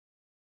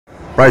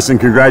Bryson,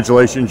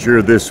 congratulations.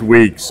 You're this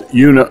week's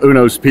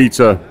Uno's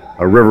Pizza,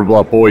 a River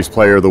Bluff Boys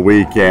Player of the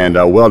Week, and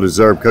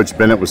well-deserved. Coach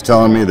Bennett was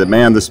telling me that,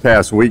 man, this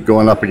past week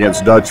going up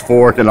against Dutch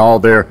Fork and all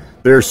their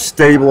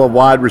stable of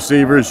wide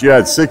receivers, you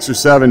had 6 or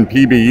 7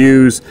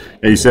 PBUs,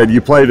 and he said you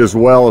played as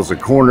well as a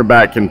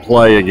cornerback can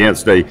play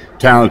against a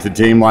talented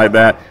team like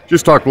that.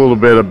 Just talk a little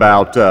bit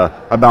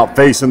about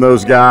facing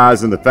those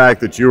guys and the fact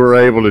that you were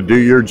able to do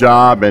your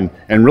job and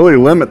really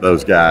limit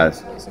those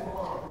guys.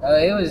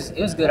 It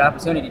was a good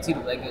opportunity too to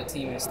play a good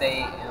team in the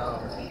state.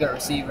 Good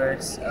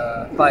receivers,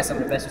 probably some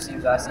of the best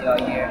receivers I see all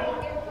year.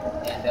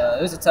 And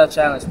it was a tough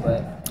challenge,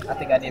 but I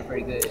think I did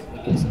pretty good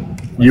against them.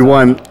 You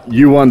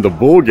won the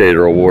Bull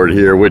Gator Award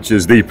here, which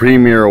is the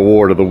premier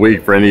award of the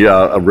week for any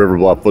a River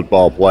Bluff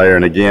football player.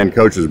 And again,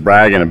 Coach was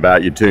bragging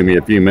about you to me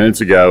a few minutes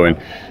ago, and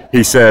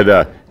he said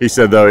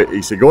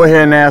go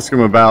ahead and ask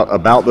him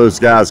about those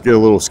guys. Get a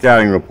little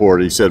scouting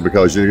report. He said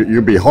because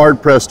you'll be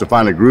hard pressed to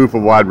find a group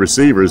of wide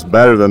receivers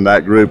better than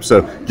that group.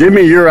 So give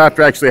me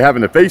after actually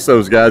having to face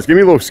those guys. Give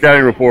me a little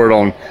scouting report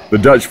on the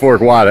Dutch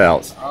Fork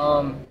wideouts.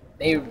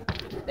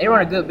 They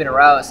run a good bit of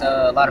routes.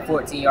 A lot of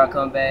 14-yard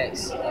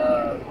comebacks.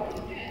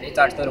 They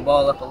start to throw the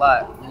ball up a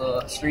lot,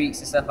 little streaks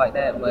and stuff like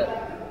that.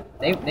 But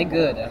they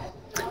good.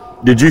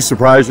 Did you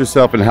surprise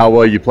yourself in how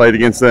well you played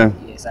against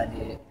them? Yes, I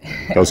did.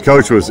 Because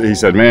Coach he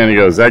said, man, he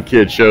goes, that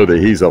kid showed that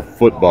he's a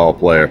football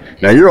player.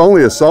 Now, you're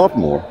only a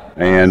sophomore,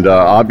 and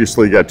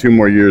obviously you got 2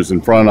 more years in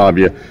front of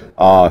you.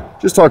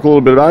 Just talk a little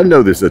bit about, I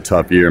know this is a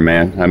tough year,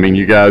 man. I mean,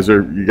 you guys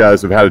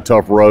have had a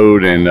tough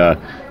road and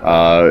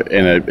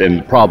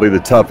in probably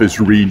the toughest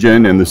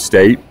region in the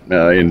state,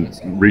 in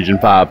Region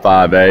 5,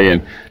 5A.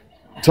 And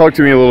talk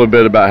to me a little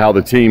bit about how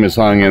the team has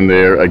hung in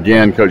there.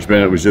 Again, Coach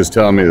Bennett was just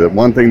telling me that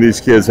one thing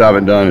these kids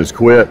haven't done is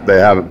quit. They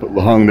haven't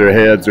hung their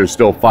heads. They're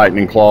still fighting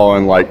and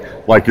clawing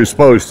like you're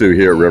supposed to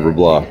here at River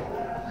Bluff.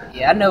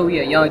 Yeah, I know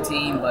we're a young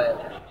team, but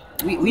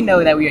we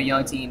know that we're a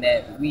young team,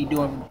 that we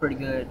doing pretty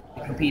good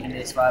to compete in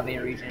this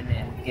 5A region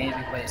and the games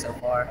we played so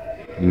far.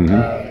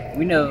 Mm-hmm.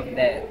 We know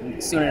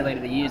that sooner or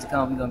later, the years to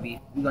come, we're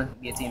gonna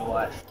be a team to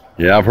watch.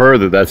 Yeah, I've heard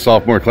that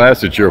sophomore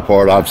class that you're a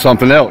part of,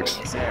 something else.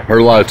 Yes, sir. Heard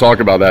a lot of talk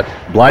about that.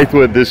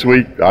 Blythewood this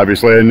week,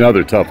 obviously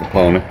another tough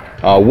opponent.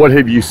 What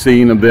have you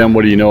seen of them?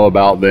 What do you know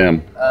about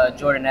them?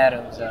 Jordan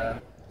Adams,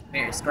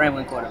 very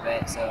scrambling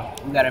quarterback, so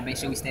we got to make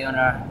sure we stay on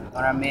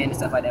our men and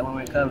stuff like that when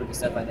we're in coverage and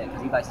stuff like that,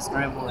 because he likes to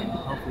scramble and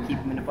hopefully keep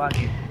him in the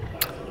pocket.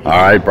 All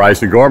right,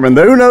 Bryson Gartmon,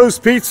 the Uno's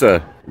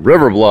Pizza,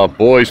 River Bluff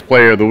Boys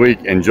Player of the Week.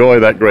 Enjoy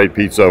that great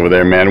pizza over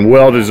there, man.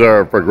 Well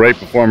deserved for a great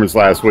performance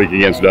last week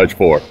against Dutch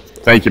Fork.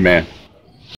 Thank you, man.